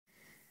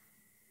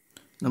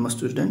Namaste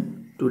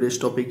student. Today's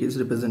topic is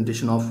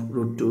representation of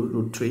root 2,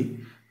 root 3,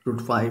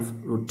 root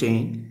 5, root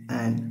 10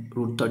 and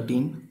root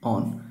 13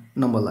 on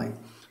number line.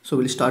 So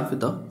we'll start with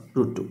the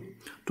root 2.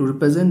 To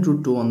represent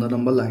root 2 on the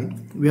number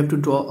line, we have to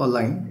draw a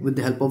line with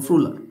the help of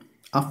ruler.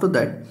 After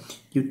that,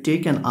 you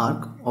take an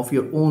arc of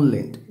your own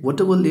length.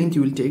 Whatever length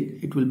you will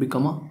take, it will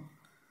become a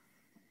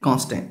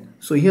constant.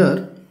 So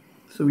here,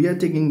 we are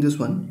taking this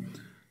one.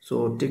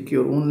 So take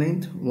your own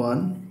length,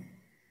 1,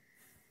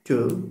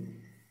 2,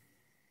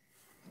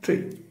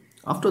 3.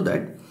 After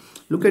that,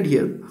 look at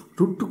here,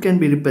 root 2 can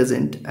be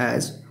represented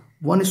as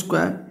 1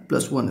 square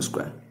plus 1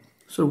 square.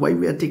 So why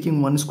we are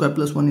taking 1 square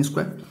plus 1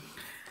 square?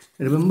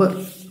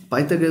 Remember,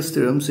 Pythagoras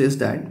theorem says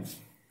that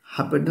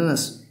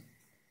hypotenuse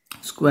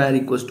square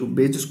equals to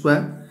base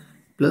square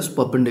plus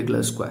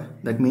perpendicular square.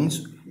 That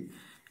means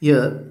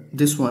here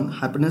this one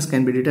hypotenuse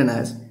can be written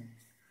as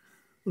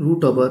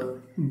root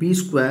over b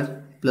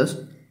square plus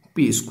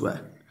p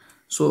square.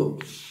 So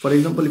for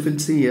example, if you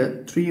see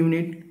here 3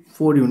 unit,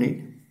 4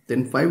 unit,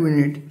 then 5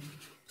 unit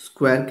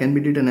square can be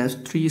written as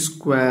 3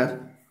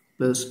 square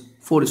plus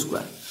 4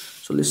 square.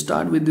 So let's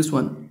start with this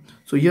one.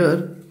 So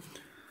here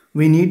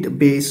we need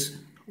base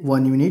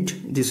 1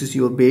 unit. This is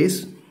your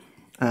base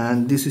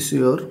and this is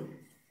your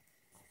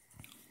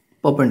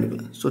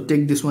perpendicular. So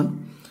take this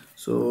one.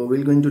 So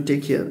we're going to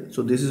take here.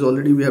 So this is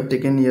already we have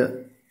taken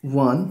here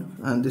 1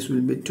 and this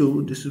will be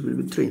 2, this will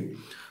be 3.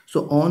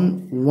 So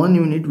on 1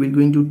 unit we're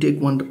going to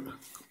take one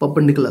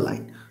perpendicular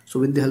line. So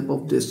with the help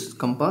of this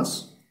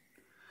compass,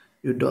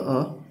 you draw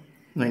a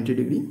 90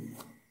 degree.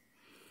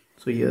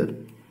 So here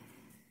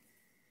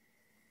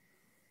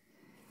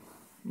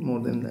more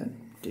than that,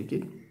 take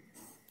it.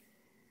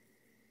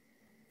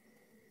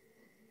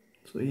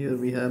 So here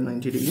we have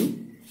 90 degree.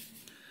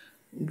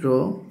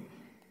 Draw,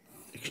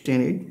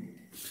 extend it.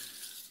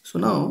 So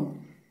now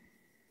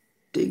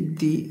take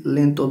the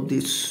length of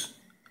this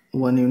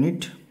 1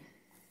 unit,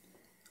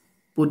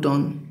 put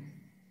on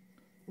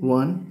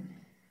 1,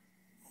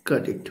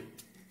 cut it,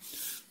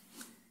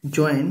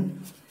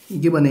 join,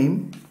 give a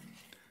name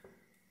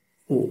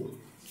O,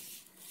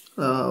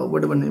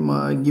 whatever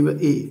name, give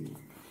a A,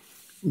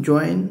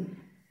 join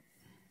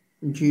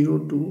 0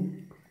 to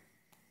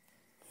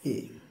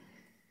A.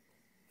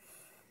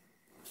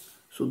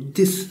 So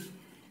this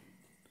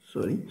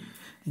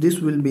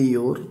will be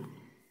your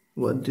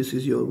this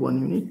is your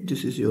 1 unit,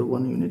 this is your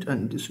 1 unit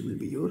and this will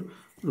be your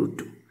root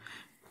 2.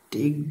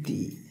 Take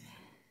the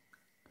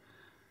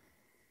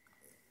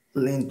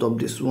length of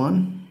this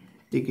one,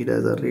 take it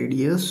as a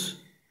radius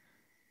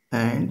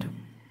and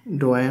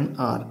draw an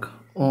arc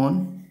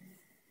on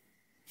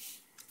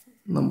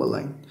number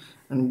line,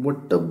 and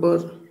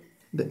whatever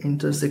the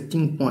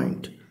intersecting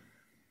point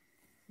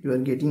you are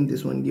getting,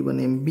 this one give a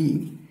name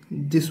B.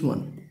 This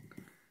one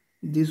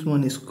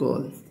is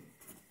called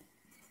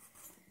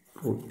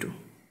root 2.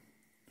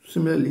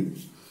 Similarly,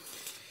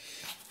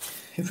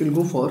 if you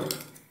go for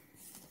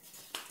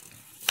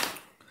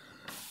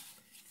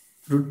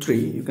root 3,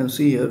 you can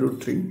see here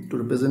root 3 to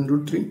represent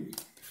root 3.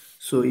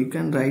 So you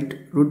can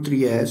write root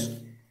 3 as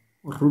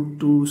root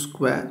 2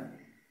 square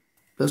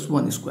plus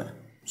 1 square.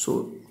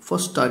 So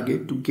first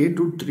target to get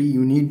root 3,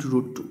 you need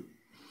root 2.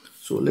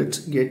 So let's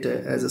get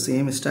as the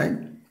same style.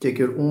 Take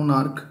your own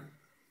arc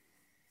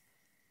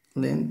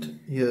length.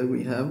 Here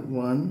we have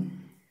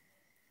 1,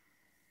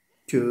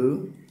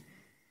 2,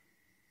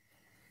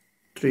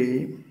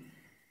 3,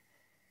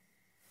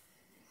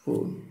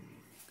 4.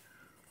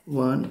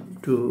 1,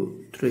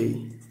 2,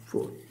 3,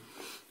 4.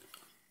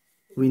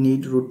 We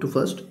need root 2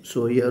 first.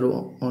 So here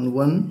on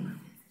 1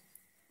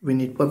 we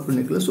need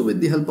perpendicular. So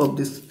with the help of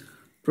this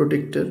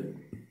protector,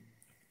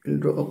 we'll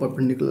draw a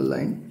perpendicular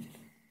line,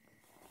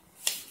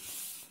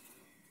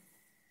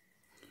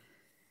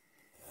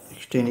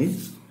 extend it.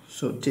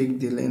 So take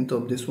the length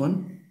of this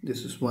one,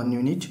 this is 1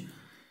 unit.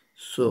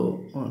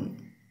 So on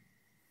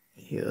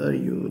here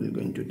you are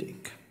going to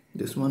take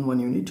this one 1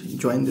 unit,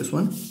 join this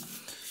one.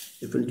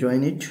 If you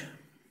join it,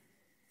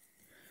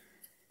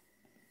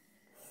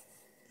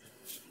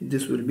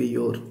 this will be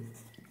your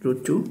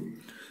root 2.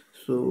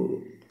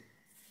 So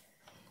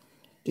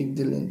take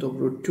the length of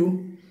root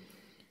 2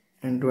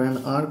 and draw an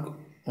arc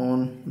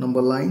on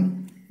number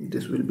line.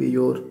 This will be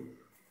your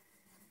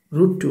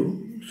root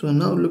 2. So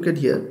now look at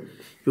here,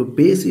 your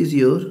base is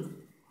your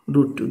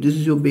root 2. This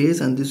is your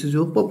base and this is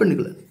your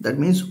perpendicular. That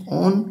means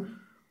on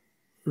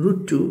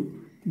root 2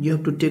 you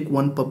have to take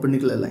one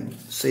perpendicular line.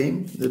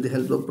 Same with the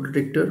help of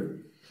protector,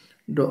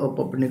 draw a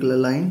perpendicular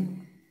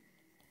line.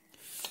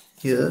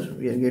 Here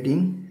we are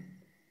getting,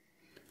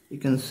 you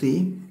can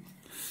see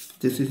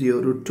this is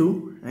your root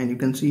 2 and you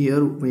can see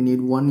here we need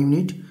 1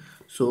 unit.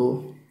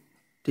 So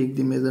take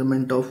the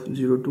measurement of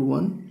 0 to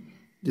 1.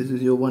 This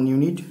is your 1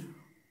 unit.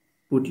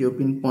 Put your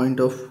pinpoint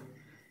of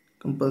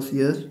compass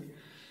here,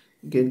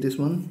 get this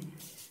one,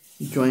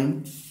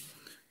 join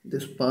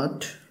this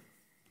part.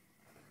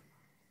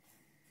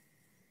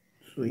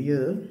 So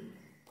here,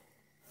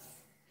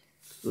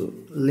 so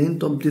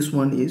length of this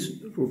one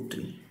is root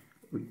 3.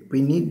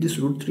 We need this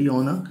root 3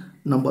 on a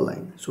number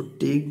line. So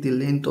take the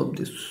length of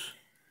this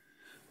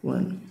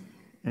one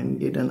and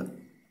get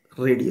an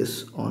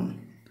radius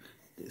on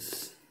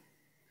this.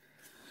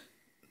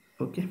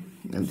 Okay,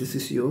 and this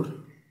is your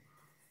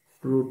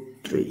root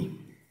 3.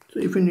 So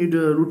if you need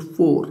root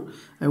 4,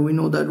 and we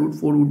know that root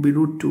 4 would be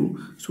root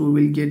 2, so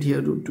we will get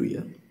here root 2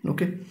 here.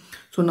 Okay,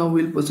 so now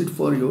we'll proceed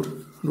for your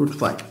root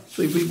 5.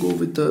 So if we go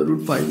with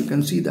root 5, you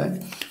can see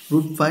that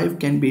root 5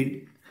 can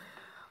be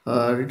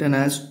written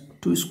as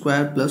 2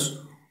 square plus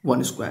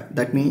 1 square.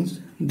 That means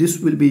this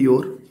will be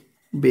your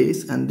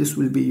base and this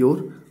will be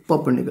your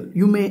perpendicular.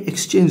 You may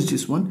exchange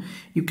this one.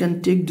 You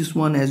can take this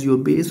one as your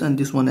base and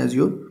this one as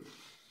your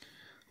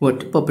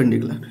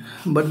perpendicular,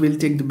 but we'll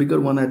take the bigger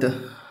one at a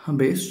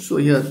base. So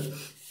here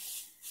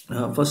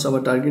first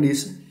our target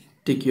is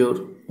take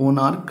your own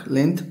arc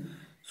length.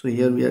 So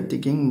here we are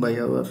taking by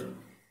our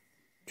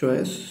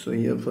choice. So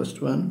here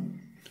first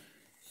one,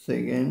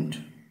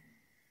 second,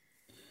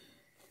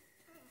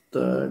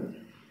 third,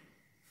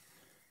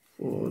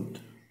 fourth,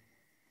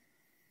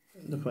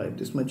 the 5.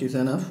 This much is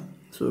enough.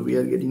 So we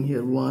are getting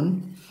here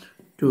 1,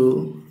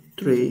 2,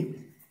 3,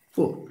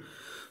 4.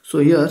 So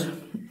here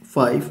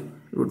 5,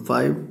 root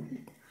 5,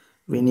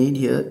 we need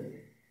here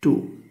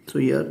 2. So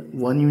here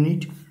 1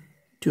 unit,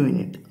 2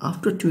 unit.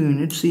 After 2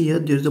 units, see here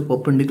there is a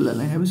perpendicular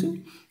line. Have you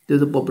seen? There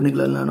is a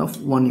perpendicular line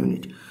of 1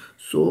 unit.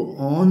 So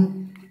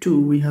on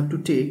 2 we have to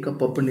take a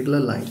perpendicular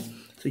line.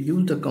 So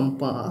use the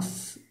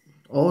compass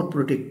or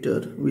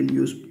protractor. We'll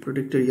use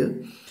protractor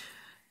here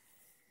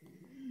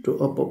to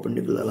a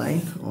perpendicular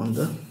line on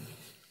the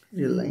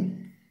real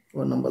line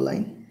or number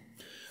line.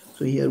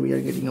 So here we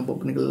are getting a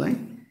perpendicular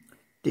line.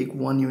 Take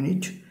 1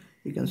 unit.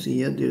 You can see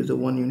here there is a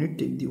 1 unit.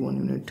 Take the 1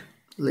 unit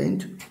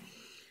length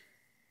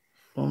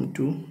from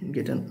 2,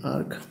 get an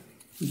arc,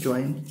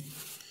 join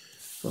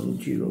from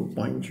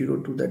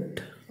 0.0 to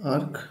that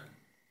arc.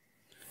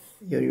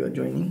 Here you are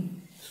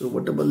joining. So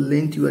whatever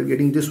length you are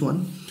getting, this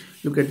one,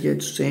 look at here,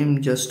 it's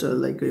same, just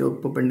like your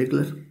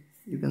perpendicular.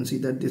 You can see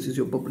that this is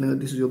your perpendicular,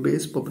 this is your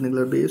base,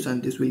 perpendicular base,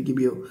 and this will give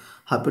you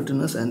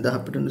hypotenuse, and the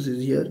hypotenuse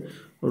is here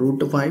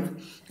root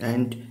 5.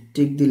 And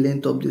take the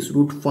length of this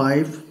root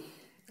 5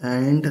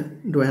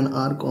 and do an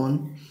arc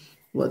on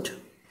what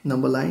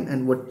number line,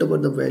 and whatever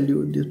the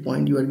value, this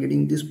point you are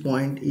getting, this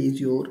point is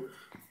your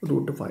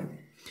root 5.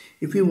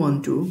 If you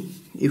want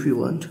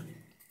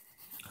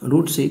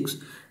root 6,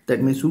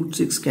 that means root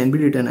 6 can be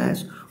written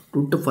as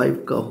root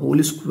 5 ka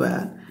whole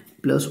square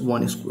plus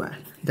 1 square.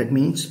 That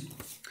means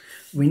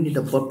we need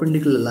a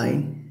perpendicular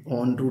line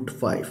on root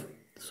 5.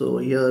 So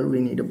here we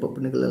need a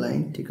perpendicular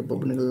line. Take a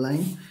perpendicular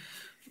line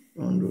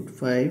on root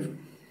 5.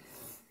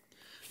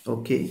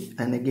 Okay,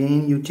 and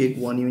again you take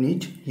 1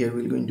 unit. Here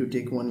we're going to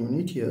take 1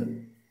 unit here.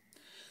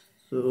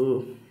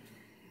 So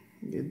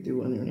get the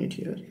 1 unit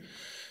here.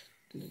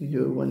 This is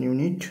your 1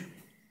 unit.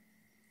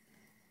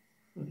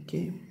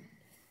 Okay,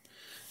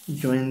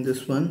 join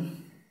this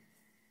one.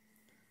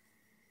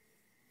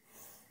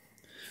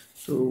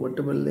 So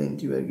whatever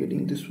length you are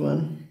getting, this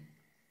one.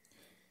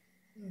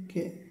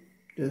 Okay,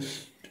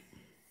 just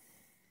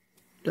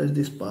touch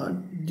this part.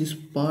 This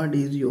part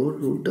is your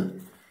root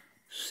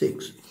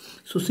 6.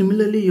 So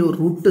similarly your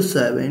root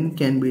 7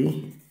 can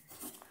be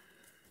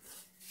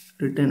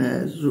written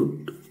as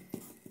root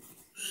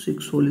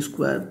 6 whole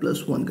square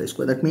plus 1 chi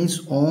square. That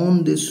means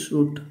on this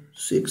root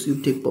 6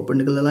 you take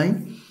perpendicular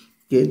line,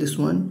 get this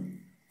one,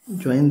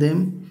 join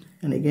them,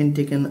 and again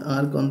take an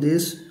arc on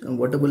this, and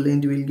whatever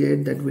length you will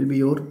get, that will be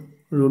your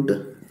root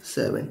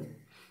 7.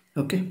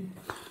 Okay,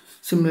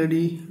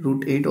 similarly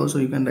root 8 also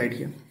you can write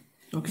here.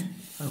 Okay,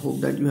 I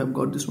hope that you have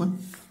got this one.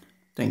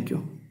 Thank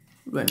you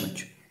very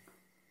much.